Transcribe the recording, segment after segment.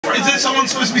is there someone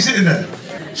supposed to be sitting there?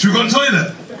 Should we go on the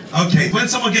toilet? Okay, when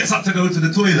someone gets up to go to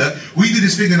the toilet, we do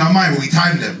this thing in our mind where we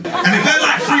time them. And if they're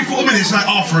like 3-4 minutes, like,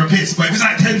 oh, for a piss. But if it's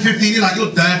like 10-15, you're like,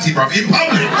 you're dirty, bruv. In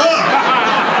public. Ugh.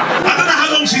 I don't know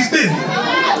how long she's been.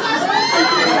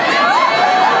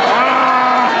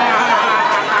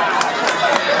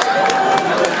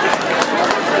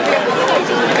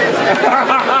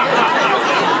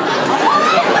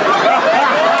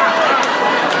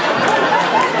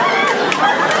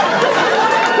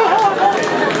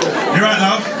 You're right,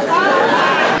 love.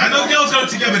 I know girls go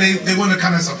together, they want to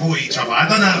kind of support each other. I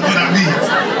don't know what that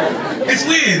means. It's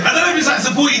weird. I don't know if it's like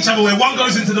support each other where one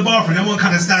goes into the bathroom and one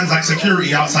kind of stands like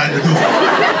security outside the door.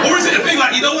 Or is it a thing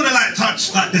like you don't want to like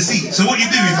touch like the seat? So what you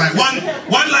do is like one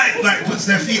like puts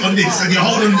their feet on this and you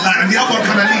hold them like, and the other one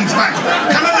kind of leans back.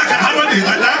 Kind of like how I do it,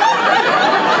 like that.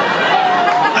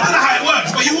 I don't know how it works,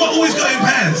 but you always go in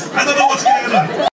pairs. I don't know what's going on.